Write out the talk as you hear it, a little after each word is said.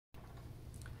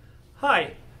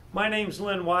Hi, my name's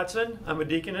Lynn Watson. I'm a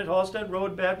deacon at Halstead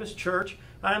Road Baptist Church.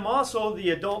 I'm also the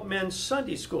adult men's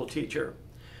Sunday school teacher.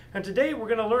 And today we're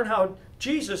going to learn how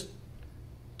Jesus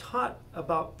taught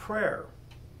about prayer.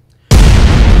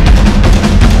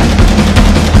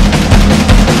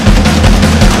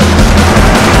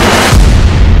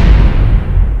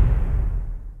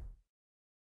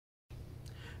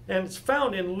 And it's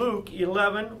found in Luke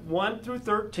 11, 1 through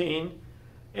 13,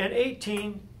 and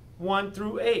 18, 1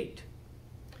 through 8.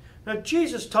 Now,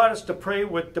 Jesus taught us to pray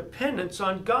with dependence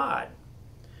on God,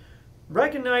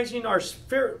 recognizing our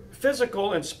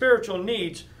physical and spiritual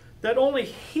needs that only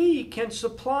He can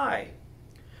supply,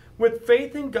 with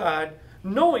faith in God,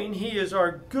 knowing He is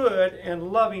our good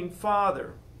and loving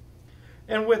Father,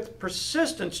 and with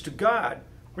persistence to God,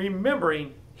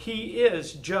 remembering He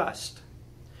is just.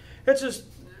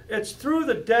 It's through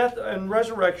the death and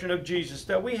resurrection of Jesus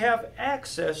that we have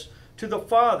access to the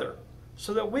Father,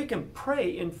 so that we can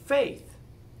pray in faith.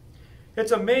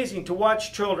 It's amazing to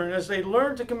watch children as they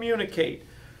learn to communicate.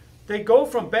 They go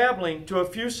from babbling to a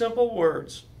few simple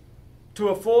words to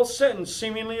a full sentence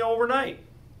seemingly overnight.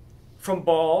 From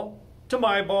ball to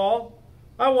my ball.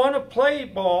 I want to play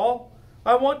ball.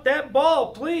 I want that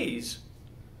ball, please.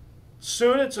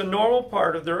 Soon it's a normal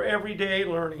part of their everyday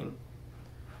learning.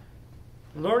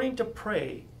 Learning to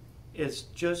pray is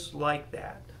just like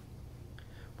that.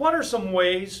 What are some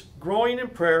ways growing in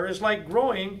prayer is like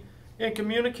growing in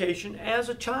communication as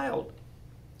a child?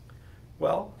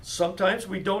 Well, sometimes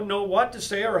we don't know what to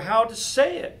say or how to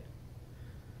say it.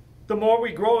 The more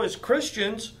we grow as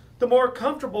Christians, the more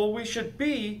comfortable we should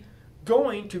be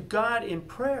going to God in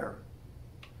prayer.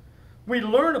 We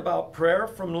learn about prayer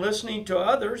from listening to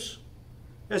others,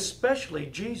 especially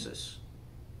Jesus,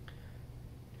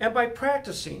 and by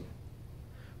practicing.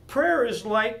 Prayer is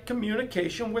like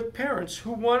communication with parents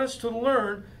who want us to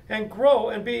learn and grow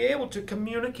and be able to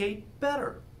communicate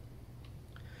better.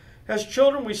 As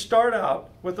children, we start out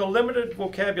with a limited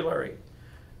vocabulary,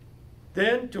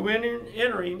 then to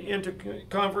entering into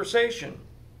conversation.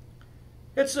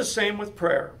 It's the same with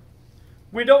prayer.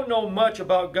 We don't know much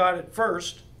about God at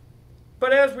first,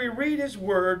 but as we read His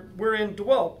Word, we're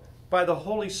indwelt by the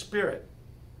Holy Spirit.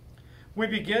 We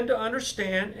begin to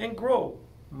understand and grow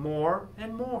more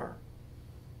and more.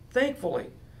 Thankfully,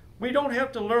 we don't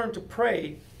have to learn to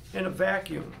pray in a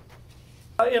vacuum.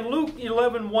 In Luke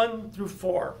 11, 1 through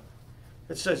 4,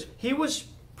 it says, He was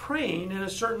praying in a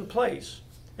certain place,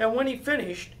 and when He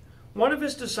finished, one of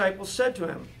His disciples said to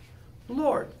Him,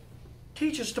 Lord,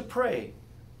 teach us to pray,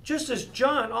 just as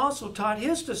John also taught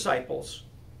his disciples.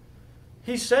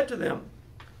 He said to them,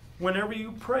 whenever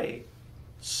you pray,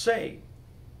 say,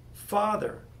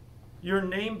 Father, your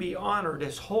name be honored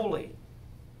as holy.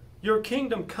 Your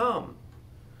kingdom come.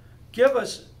 Give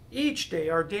us each day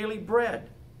our daily bread.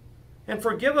 And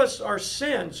forgive us our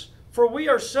sins, for we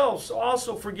ourselves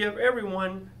also forgive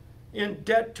everyone in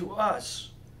debt to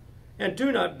us. And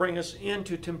do not bring us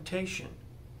into temptation.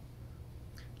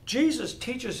 Jesus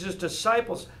teaches His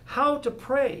disciples how to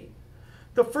pray.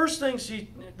 The first thing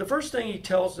He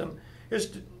tells them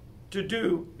is to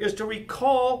do is to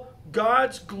recall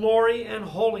God's glory and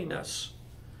holiness,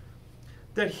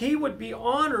 that He would be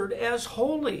honored as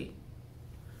holy.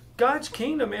 God's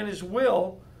kingdom and His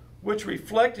will, which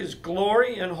reflect His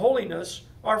glory and holiness,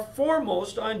 are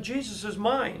foremost on Jesus'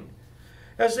 mind,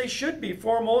 as they should be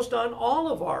foremost on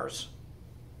all of ours.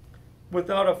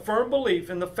 Without a firm belief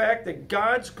in the fact that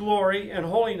God's glory and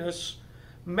holiness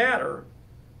matter,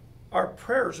 our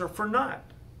prayers are for naught.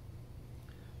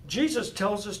 Jesus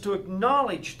tells us to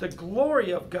acknowledge the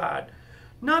glory of God,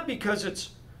 not because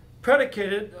it's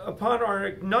predicated upon our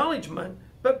acknowledgement,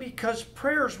 but because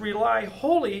prayers rely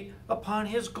wholly upon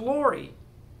His glory.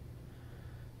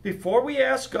 Before we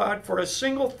ask God for a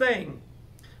single thing,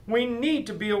 we need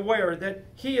to be aware that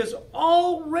He is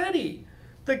already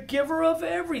the giver of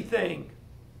everything.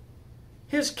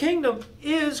 His kingdom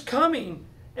is coming,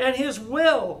 and His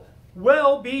will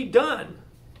be done.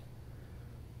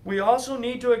 We also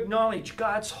need to acknowledge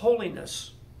God's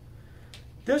holiness.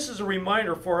 This is a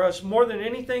reminder for us more than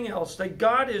anything else that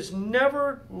God is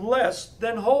never less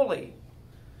than holy.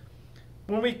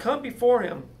 When we come before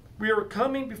Him, we are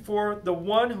coming before the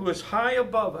One who is high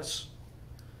above us,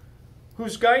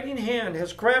 whose guiding hand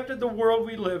has crafted the world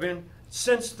we live in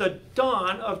since the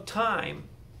dawn of time.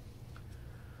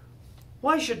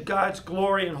 Why should God's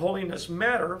glory and holiness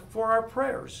matter for our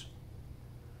prayers?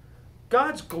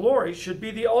 God's glory should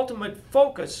be the ultimate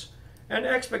focus and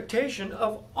expectation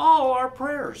of all our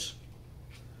prayers.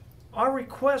 Our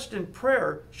request in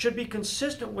prayer should be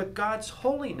consistent with God's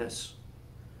holiness.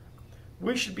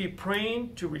 We should be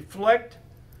praying to reflect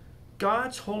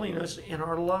God's holiness in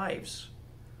our lives.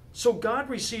 So God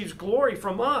receives glory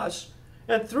from us,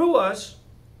 and through us,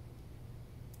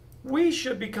 we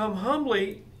should become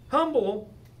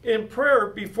humble in prayer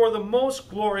before the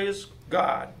most glorious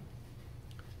God,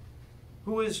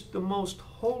 who is the most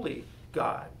holy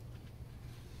God.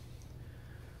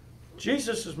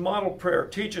 Jesus' model prayer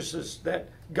teaches us that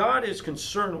God is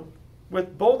concerned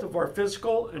with both of our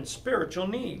physical and spiritual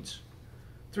needs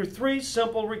through three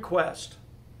simple requests: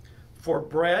 for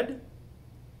bread,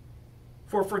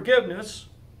 for forgiveness,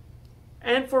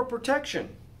 and for protection.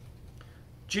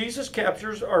 Jesus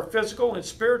captures our physical and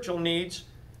spiritual needs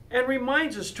and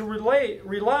reminds us to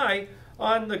rely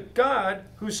on the God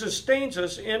who sustains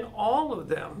us in all of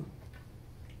them.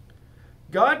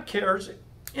 God cares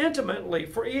intimately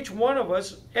for each one of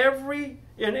us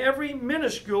in every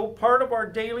minuscule part of our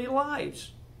daily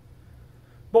lives,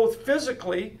 both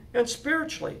physically and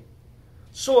spiritually.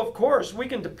 So, of course, we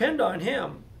can depend on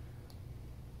Him.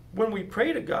 When we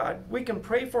pray to God, we can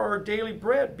pray for our daily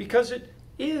bread because it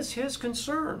is His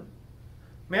concern.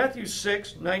 Matthew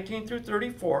 6:19 through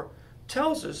 34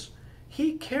 tells us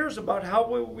He cares about how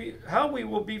we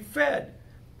will be fed,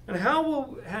 and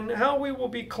how we will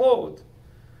be clothed,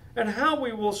 and how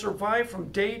we will survive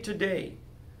from day to day.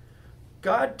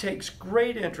 God takes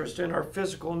great interest in our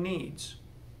physical needs.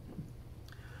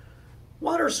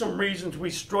 What are some reasons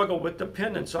we struggle with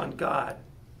dependence on God?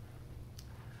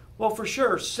 Well, for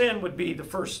sure, sin would be the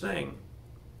first thing,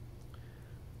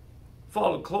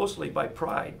 followed closely by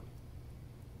pride.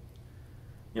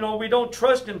 We don't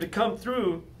trust Him to come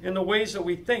through in the ways that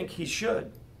we think He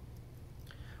should.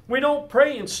 We don't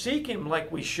pray and seek Him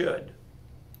like we should.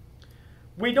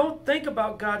 We don't think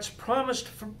about God's promised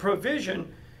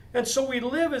provision, and so we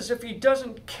live as if He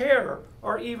doesn't care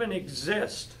or even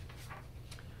exist.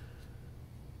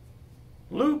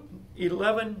 Luke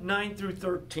 11:9 through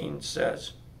 13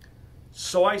 says,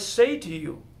 "So I say to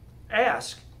you,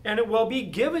 ask, and it will be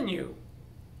given you.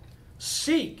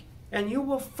 Seek, and you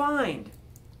will find.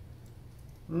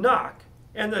 Knock,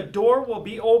 and the door will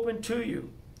be open to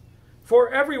you. For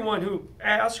everyone who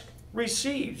asks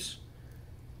receives,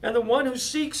 and the one who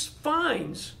seeks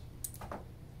finds,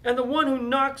 and the one who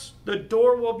knocks, the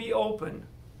door will be open.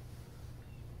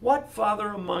 What father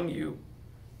among you,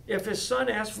 if his son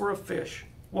asks for a fish,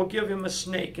 will give him a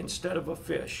snake instead of a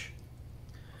fish?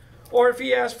 Or if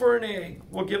he asks for an egg,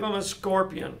 will give him a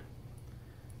scorpion?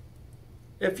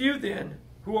 If you then,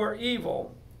 who are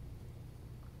evil,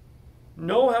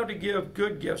 know how to give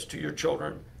good gifts to your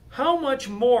children, how much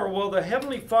more will the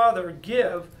Heavenly Father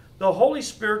give the Holy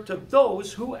Spirit to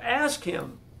those who ask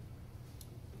Him?"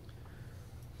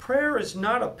 Prayer is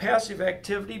not a passive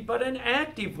activity, but an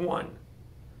active one.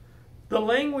 The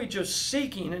language of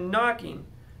seeking and knocking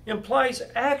implies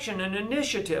action and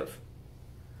initiative,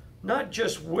 not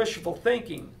just wishful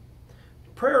thinking.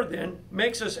 Prayer then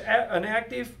makes us an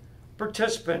active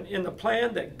participant in the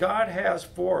plan that God has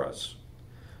for us,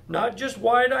 not just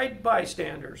wide-eyed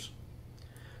bystanders.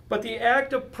 But the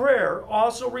act of prayer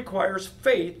also requires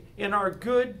faith in our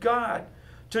good God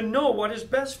to know what is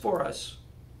best for us,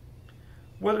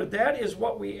 whether that is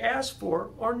what we ask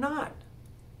for or not.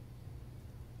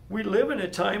 We live in a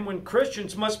time when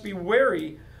Christians must be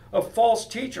wary of false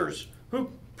teachers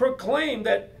who proclaim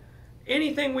that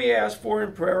anything we ask for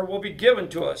in prayer will be given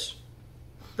to us,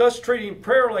 thus treating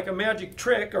prayer like a magic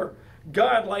trick or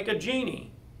God like a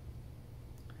genie.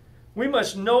 We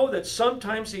must know that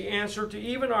sometimes the answer to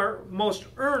even our most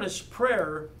earnest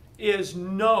prayer is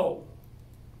no.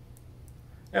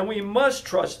 And we must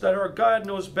trust that our God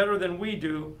knows better than we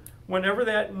do whenever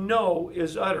that no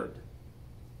is uttered.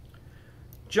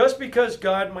 Just because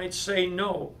God might say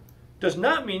no does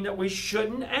not mean that we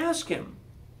shouldn't ask Him.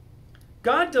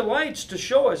 God delights to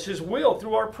show us His will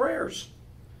through our prayers,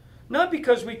 not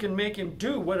because we can make Him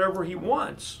do whatever we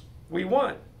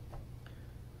want.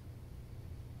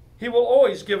 He will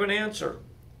always give an answer,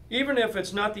 even if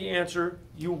it's not the answer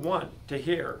you want to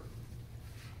hear.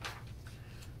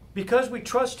 Because we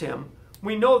trust Him,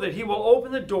 we know that He will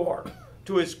open the door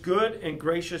to His good and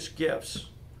gracious gifts.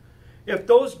 If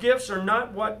those gifts are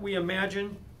not what we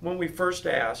imagined when we first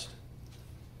asked,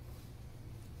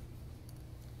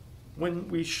 when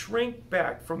we shrink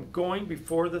back from going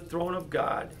before the throne of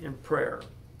God in prayer,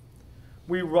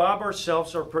 we rob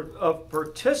ourselves of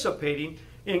participating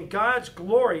in God's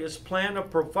glorious plan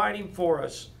of providing for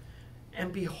us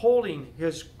and beholding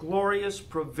His glorious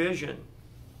provision.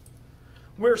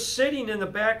 We're sitting in the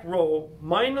back row,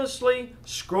 mindlessly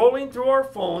scrolling through our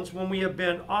phones when we have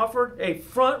been offered a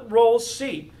front row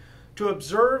seat to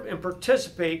observe and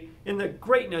participate in the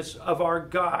greatness of our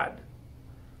God.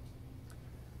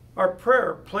 Our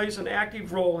prayer plays an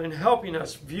active role in helping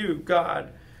us view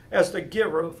God as the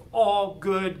giver of all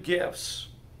good gifts.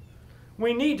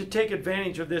 We need to take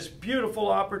advantage of this beautiful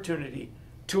opportunity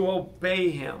to obey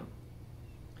Him.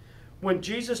 When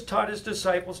Jesus taught His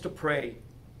disciples to pray,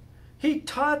 He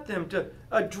taught them to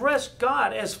address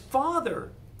God as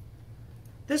Father.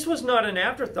 This was not an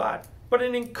afterthought, but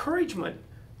an encouragement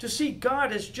to see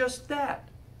God as just that,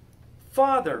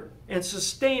 Father and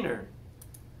Sustainer.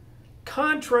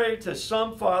 Contrary to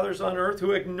some fathers on earth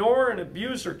who ignore and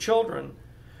abuse their children,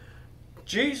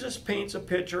 Jesus paints a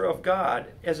picture of God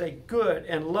as a good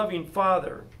and loving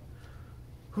Father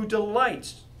who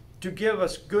delights to give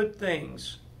us good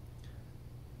things.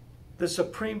 The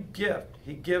supreme gift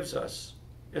He gives us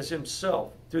is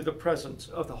Himself through the presence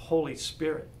of the Holy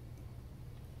Spirit.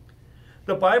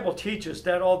 The Bible teaches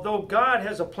that although God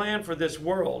has a plan for this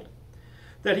world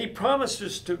that He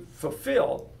promises to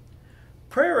fulfill,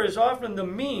 prayer is often the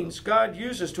means God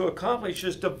uses to accomplish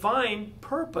His divine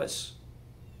purpose.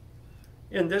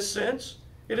 In this sense,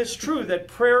 it is true that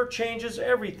prayer changes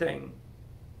everything.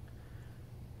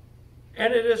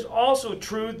 And it is also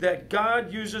true that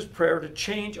God uses prayer to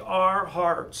change our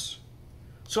hearts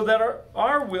so that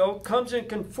our will comes in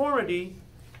conformity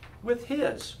with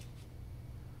His.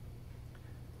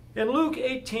 In Luke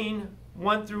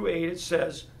 18:1 through 8, it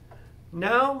says,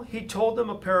 "Now He told them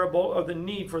a parable of the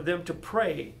need for them to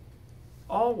pray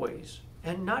always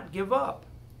and not give up.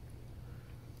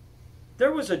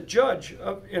 There was a judge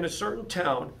in a certain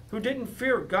town who didn't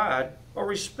fear God or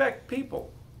respect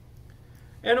people,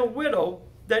 and a widow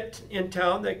in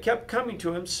town that kept coming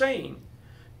to him saying,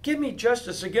 'Give me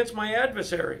justice against my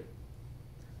adversary.'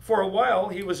 For a while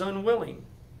he was unwilling,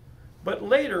 but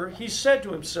later he said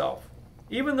to himself,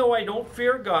 'Even though I don't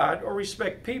fear God or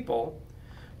respect people,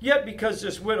 yet because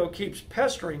this widow keeps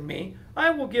pestering me, I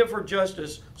will give her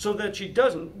justice so that she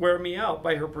doesn't wear me out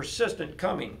by her persistent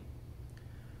coming.'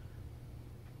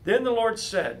 Then the Lord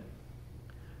said,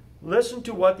 'Listen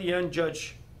to what the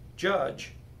unjudged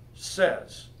judge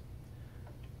says.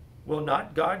 Will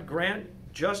not God grant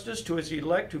justice to His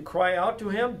elect who cry out to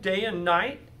Him day and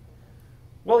night?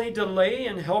 Will He delay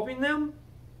in helping them?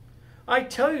 I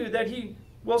tell you that He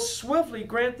will swiftly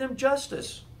grant them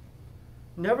justice.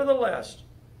 Nevertheless,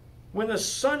 when the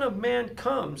Son of Man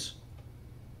comes,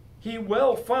 He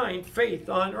will find faith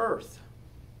on earth."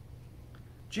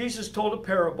 Jesus told a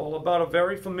parable about a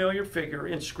very familiar figure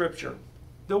in Scripture,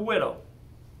 the widow.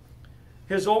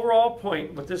 His overall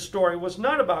point with this story was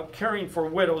not about caring for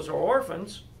widows or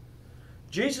orphans.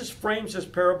 Jesus frames this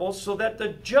parable so that the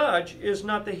judge is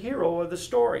not the hero of the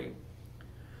story.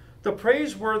 The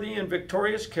praiseworthy and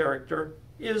victorious character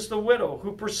is the widow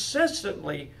who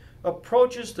persistently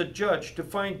approaches the judge to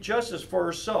find justice for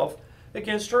herself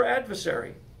against her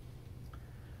adversary.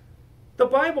 The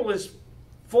Bible is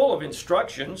full of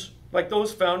instructions like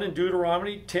those found in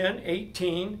Deuteronomy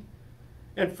 10:18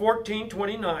 and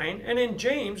 14:29 and in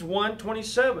James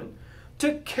 1:27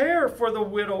 to care for the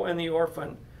widow and the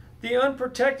orphan, the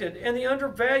unprotected and the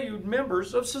undervalued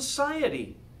members of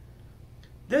society.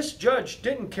 This judge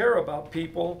didn't care about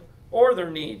people or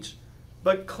their needs,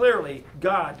 but clearly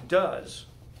God does.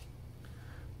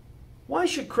 Why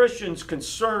should Christians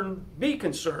be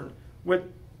concerned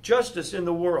with justice in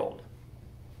the world?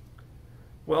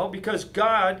 Well, because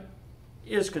God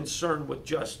is concerned with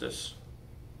justice.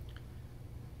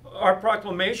 Our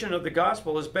proclamation of the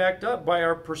gospel is backed up by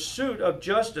our pursuit of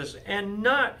justice and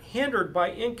not hindered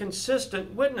by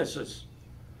inconsistent witnesses.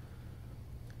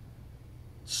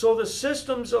 So the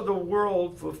systems of the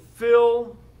world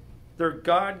fulfill their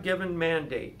God-given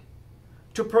mandate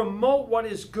to promote what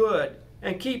is good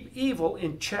and keep evil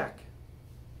in check.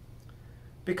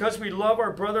 Because we love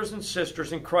our brothers and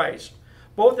sisters in Christ,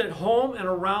 both at home and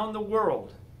around the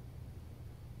world.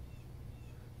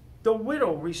 The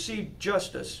widow received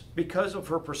justice because of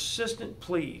her persistent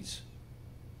pleas,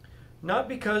 not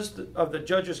because of the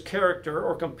judge's character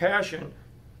or compassion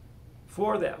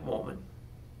for that woman.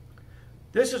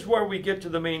 This is where we get to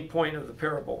the main point of the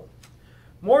parable.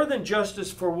 More than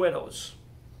justice for widows,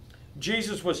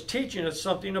 Jesus was teaching us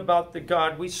something about the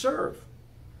God we serve.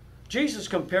 Jesus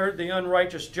compared the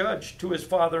unrighteous judge to His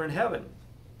Father in heaven,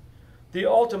 the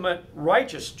ultimate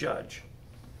righteous judge.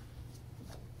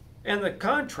 And the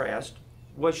contrast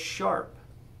was sharp.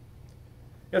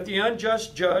 If the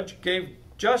unjust judge gave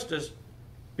justice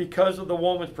because of the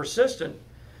woman's persistence,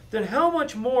 then how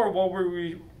much more will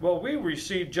we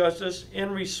receive justice in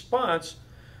response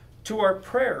to our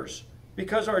prayers,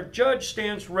 because our judge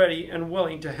stands ready and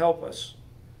willing to help us.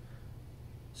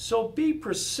 So be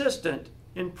persistent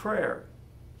in prayer.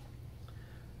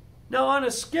 Now, on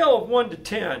a scale of 1 to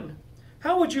 10,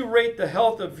 How would you rate the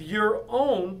health of your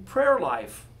own prayer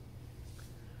life?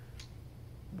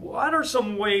 What are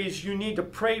some ways you need to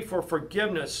pray for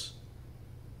forgiveness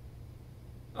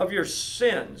of your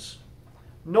sins,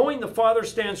 knowing the Father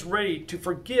stands ready to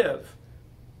forgive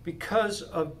because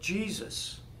of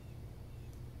Jesus?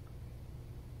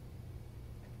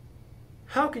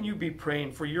 How can you be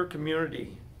praying for your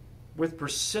community with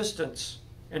persistence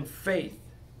and faith?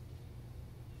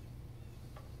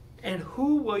 And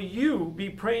who will you be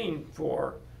praying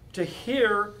for to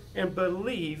hear and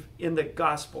believe in the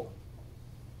gospel?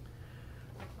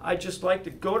 I'd just like to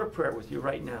go to prayer with you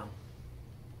right now.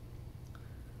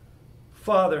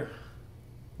 Father,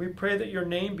 we pray that your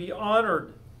name be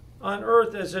honored on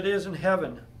earth as it is in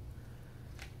heaven.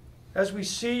 As we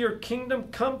see your kingdom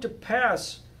come to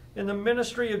pass in the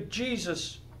ministry of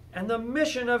Jesus and the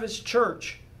mission of his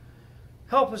church,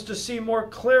 help us to see more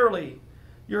clearly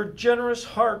your generous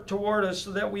heart toward us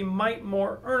so that we might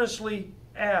more earnestly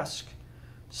ask,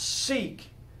 seek,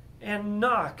 and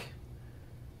knock.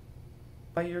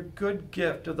 By your good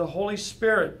gift of the Holy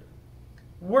Spirit,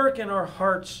 work in our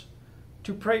hearts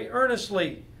to pray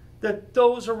earnestly that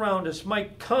those around us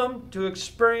might come to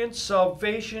experience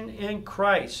salvation in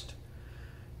Christ.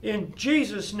 In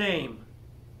Jesus' name,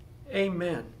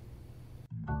 amen.